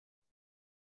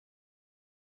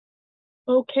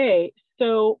Okay,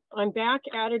 so I'm back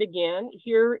at it again.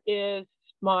 Here is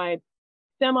my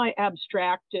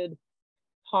semi-abstracted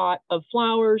pot of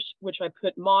flowers, which I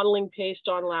put modeling paste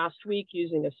on last week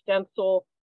using a stencil,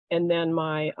 and then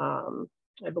my,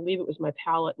 I believe it was my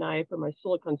palette knife or my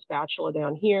silicone spatula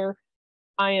down here.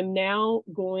 I am now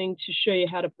going to show you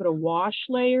how to put a wash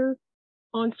layer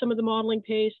on some of the modeling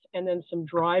paste and then some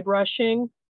dry brushing.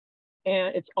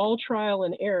 And it's all trial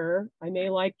and error. I may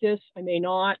like this, I may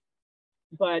not,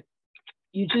 but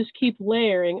you just keep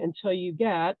layering until you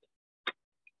get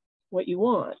what you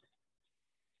want.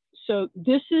 So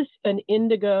this is an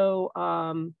indigo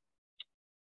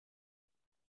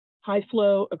high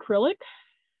flow acrylic,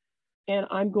 and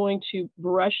I'm going to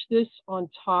brush this on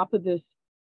top of this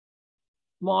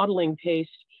modeling paste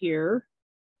here.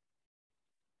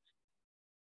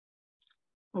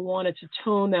 I wanted to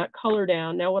tone that color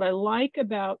down. Now, what I like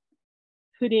about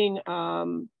putting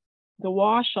the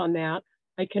wash on that,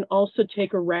 I can also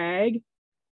take a rag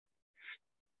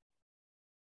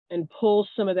and pull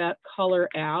some of that color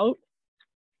out.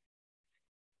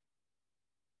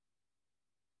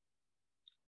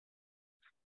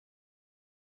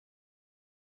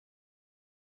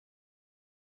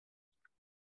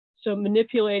 So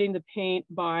manipulating the paint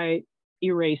by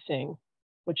erasing,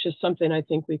 which is something I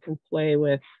think we can play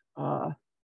with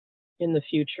in the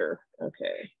future.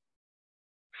 Okay.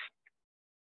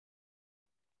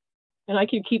 And I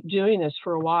can keep doing this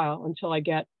for a while until I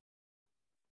get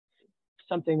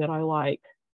something that I like.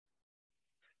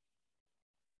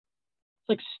 It's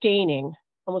like staining,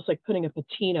 almost like putting a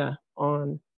patina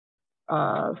on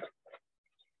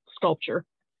sculpture.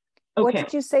 Okay. What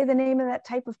did you say the name of that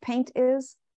type of paint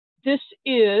is? This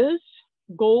is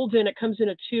golden. It comes in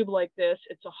a tube like this.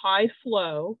 It's a high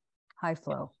flow. High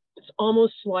flow. It's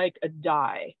almost like a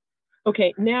dye.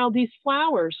 Okay, now these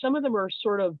flowers, some of them are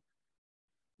sort of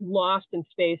lost in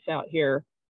space out here.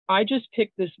 I just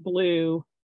picked this blue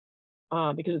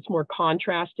because it's more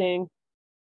contrasting,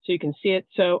 so you can see it.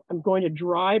 So I'm going to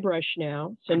dry brush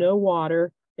now, so no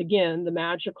water. Again, the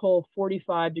magical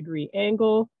 45-degree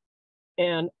angle,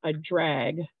 and I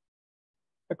drag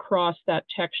across that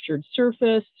textured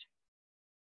surface.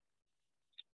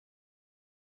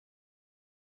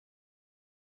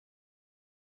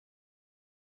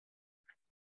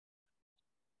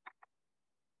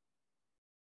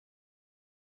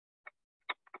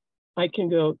 I can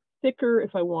go thicker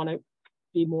if I want to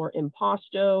be more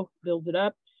impasto, build it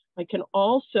up. I can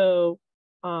also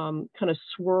kind of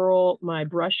swirl my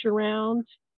brush around.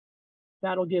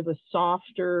 That'll give a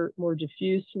softer, more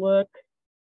diffuse look.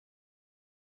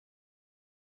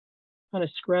 Kind of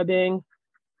scrubbing.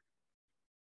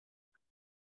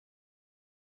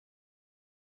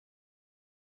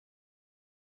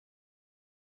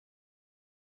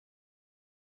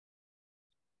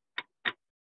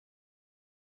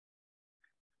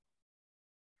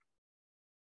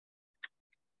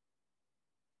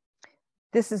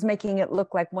 This is making it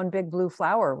look like one big blue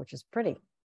flower, which is pretty.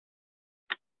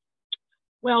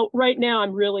 Well, right now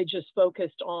I'm really just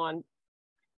focused on,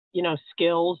 you know,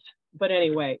 skills. But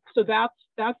anyway, so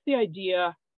that's the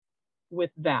idea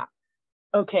with that.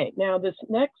 Okay, now this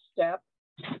next step,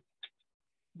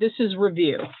 this is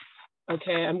review.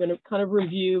 Okay, I'm going to kind of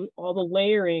review all the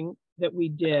layering that we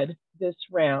did this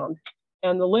round.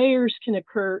 And the layers can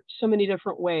occur so many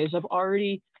different ways. I've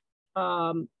already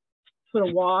put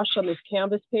a wash on this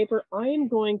canvas paper. I am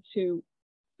going to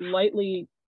lightly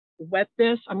wet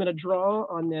this. I'm going to draw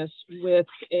on this with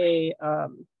a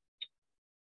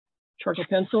charcoal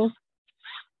pencil.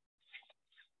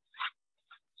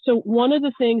 So one of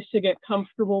the things to get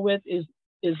comfortable with is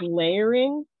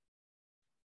layering,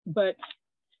 but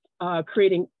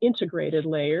creating integrated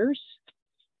layers.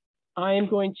 I am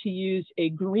going to use a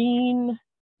green,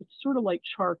 it's sort of like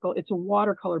charcoal. It's a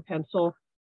watercolor pencil.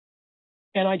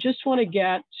 And I just want to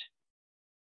get,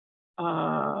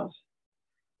 what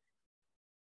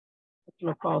can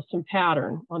I call, some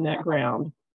pattern on that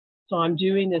ground. So I'm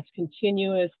doing this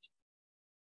continuous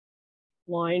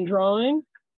line drawing.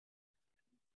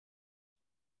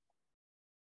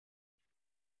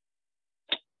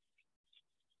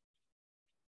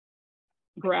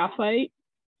 Graphite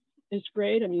is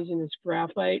great. I'm using this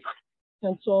graphite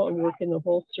pencil and working the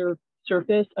whole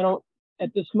surface.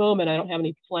 At this moment, I don't have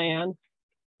any plan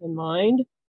in mind.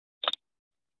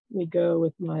 Let me go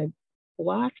with my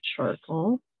black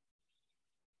charcoal.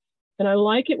 And I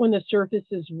like it when the surface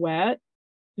is wet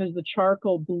because the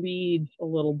charcoal bleeds a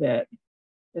little bit.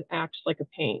 It acts like a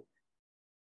paint.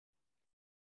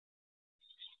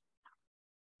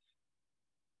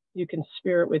 You can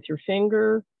smear it with your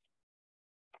finger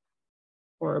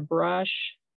or a brush,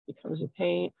 becomes a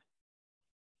paint.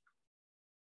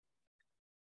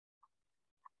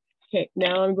 Okay,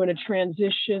 now I'm going to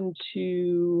transition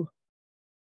to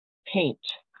paint.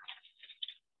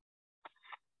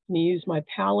 I'm going to use my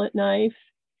palette knife.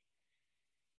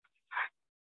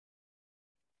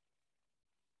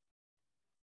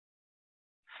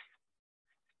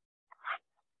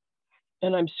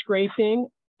 And I'm scraping,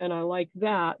 and I like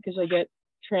that because I get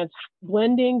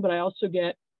blending, but I also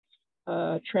get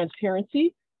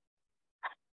transparency.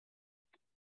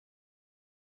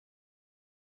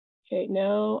 Okay,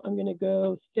 now I'm going to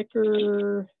go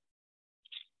thicker.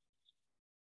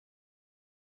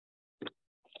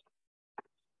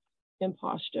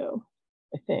 Impasto,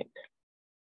 I think.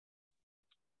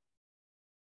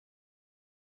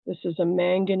 This is a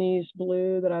manganese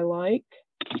blue that I like.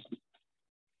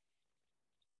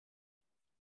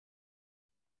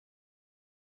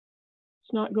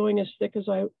 It's not going as thick as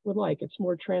I would like. It's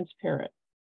more transparent.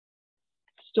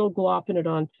 Still glopping it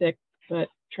on thick, but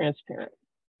transparent.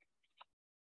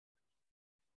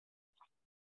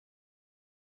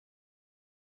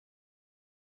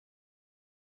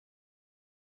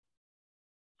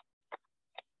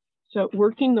 So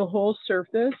working the whole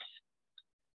surface.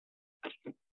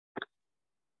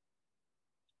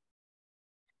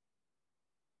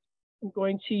 I'm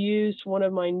going to use one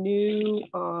of my new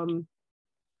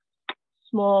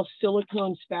small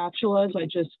silicone spatulas I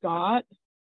just got.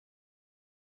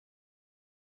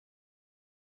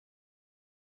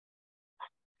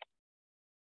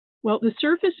 Well, the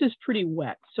surface is pretty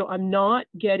wet, so I'm not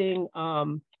getting,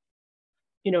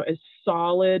 you know, as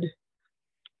solid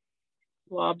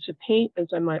globs of paint as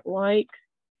I might like.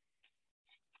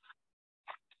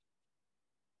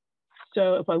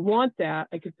 So if I want that,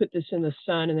 I could put this in the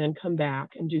sun and then come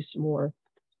back and do some more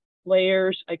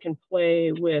layers. I can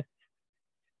play with,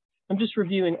 I'm just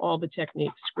reviewing all the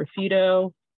techniques.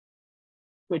 Graffito,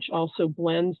 which also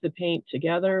blends the paint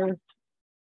together.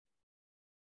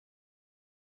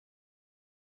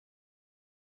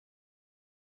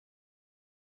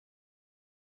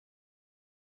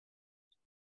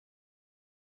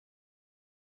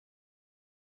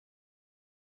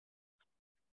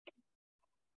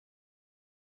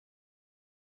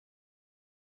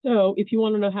 So if you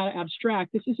want to know how to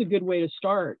abstract, this is a good way to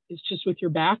start. It's just with your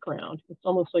background. It's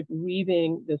almost like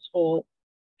weaving this whole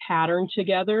pattern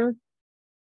together.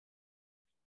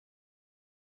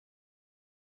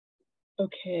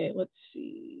 Okay, let's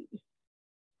see.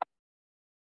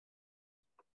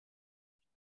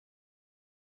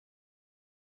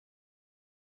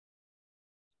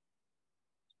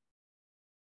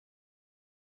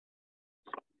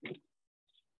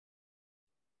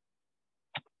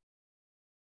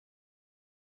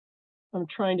 I'm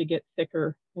trying to get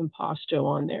thicker impasto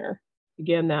on there.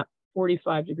 Again, that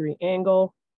 45-degree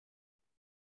angle.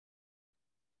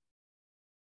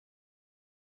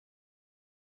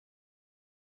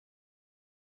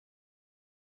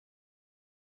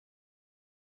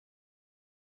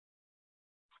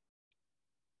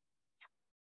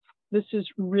 This is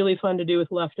really fun to do with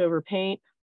leftover paint.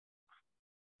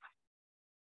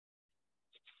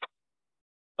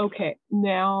 Okay,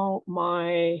 now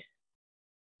my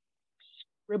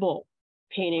scribble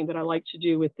painting that I like to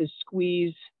do with this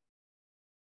squeeze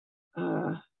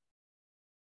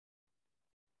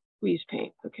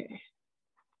paint. Okay.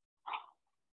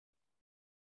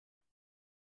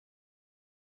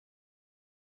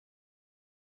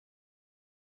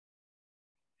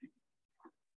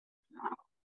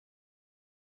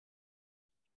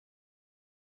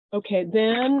 Okay,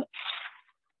 then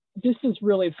this is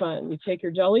really fun. You take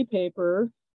your deli paper,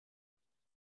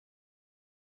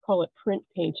 call it print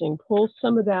painting, pull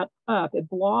some of that up. It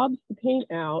blobs the paint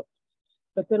out,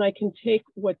 but then I can take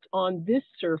what's on this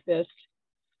surface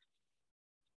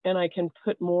and I can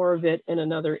put more of it in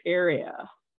another area.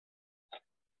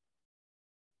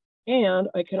 And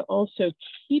I can also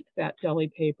keep that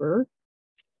deli paper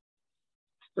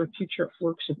for future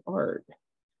works of art.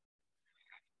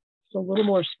 It's a little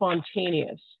more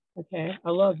spontaneous. Okay, I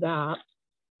love that.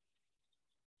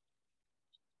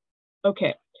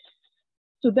 Okay,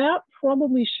 so that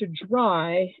probably should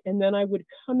dry, and then I would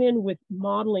come in with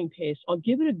modeling paste. I'll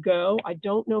give it a go. I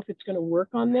don't know if it's going to work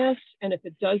on this, and if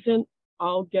it doesn't,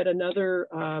 I'll get another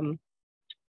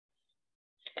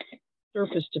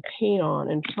surface to paint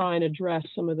on and try and address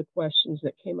some of the questions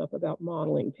that came up about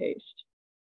modeling paste.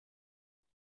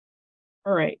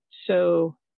 All right,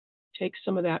 so take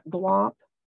some of that glop.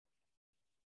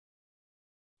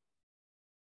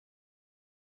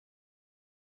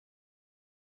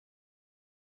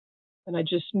 And I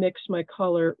just mix my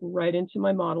color right into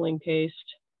my modeling paste.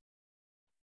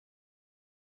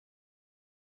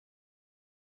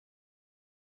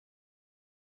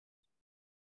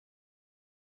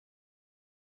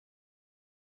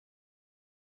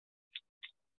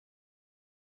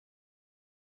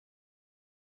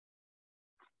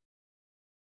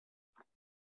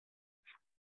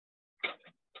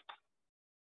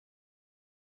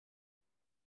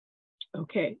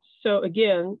 Okay, so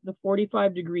again, the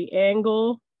 45-degree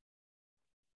angle,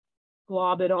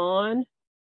 glob it on.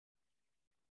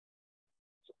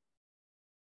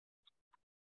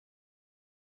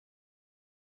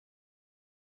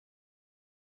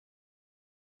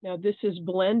 Now this is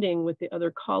blending with the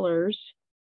other colors,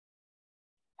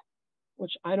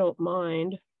 which I don't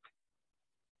mind.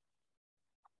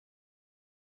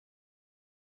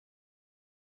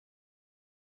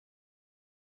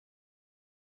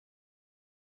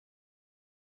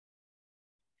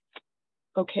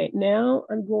 Okay, now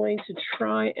I'm going to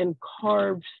try and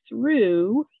carve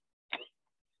through.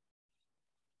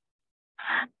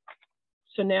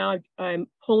 So now I'm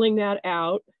pulling that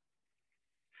out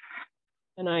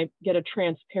and I get a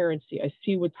transparency. I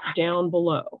see what's down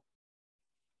below.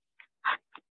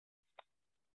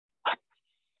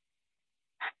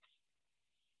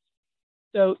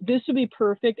 So this would be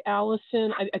perfect,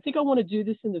 Allison. I think I want to do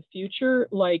this in the future,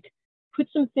 like put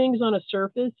some things on a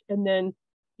surface and then,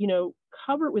 you know,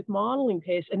 cover it with modeling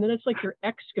paste. And then it's like you're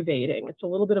excavating. It's a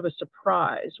little bit of a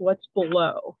surprise. What's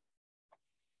below?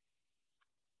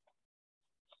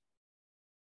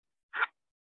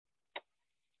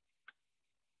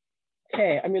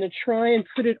 Okay, I'm going to try and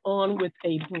put it on with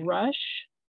a brush.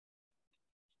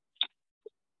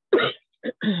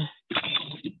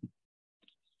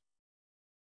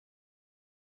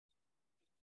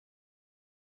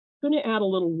 I'm going to add a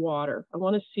little water. I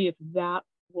want to see if that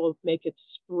will make it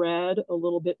spread a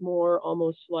little bit more,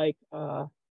 almost like, now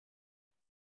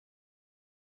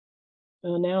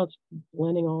it's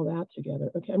blending all that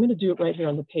together. Okay, I'm going to do it right here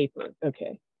on the paper.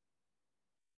 Okay.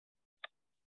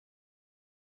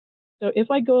 So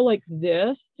if I go like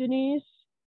this, Denise,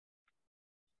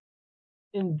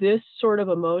 in this sort of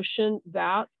a motion,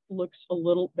 that looks a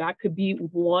little, that could be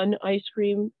one ice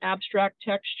cream abstract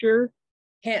texture.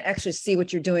 Can't actually see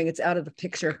what you're doing. It's out of the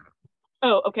picture.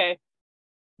 Oh, okay.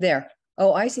 There.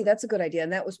 Oh, I see. That's a good idea.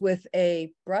 And that was with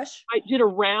a brush? I did a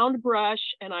round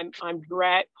brush and I'm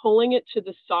pulling it to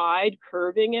the side,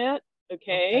 curving it.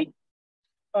 Okay.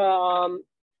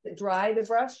 Dry the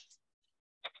brush?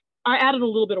 I added a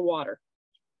little bit of water.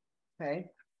 Okay.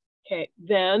 Okay.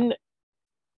 Then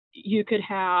you could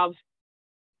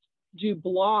do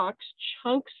blocks,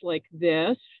 chunks like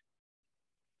this.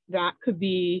 That could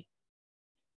be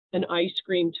an ice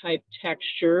cream type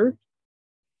texture.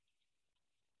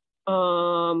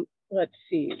 Let's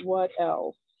see, what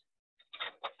else?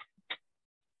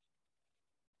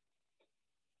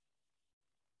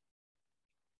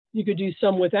 You could do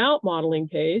some without modeling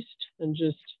paste and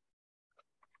just.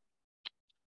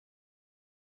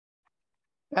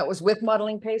 That was with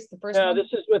modeling paste, the first one? No,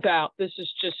 this is without. This is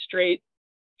just straight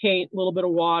paint, a little bit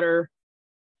of water,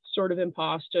 sort of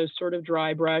impasto, sort of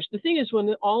dry brush. The thing is,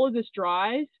 when all of this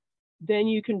dries, then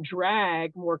you can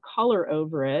drag more color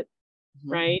over it,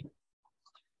 right?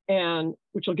 And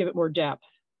which will give it more depth.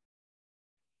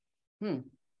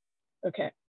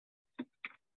 Okay.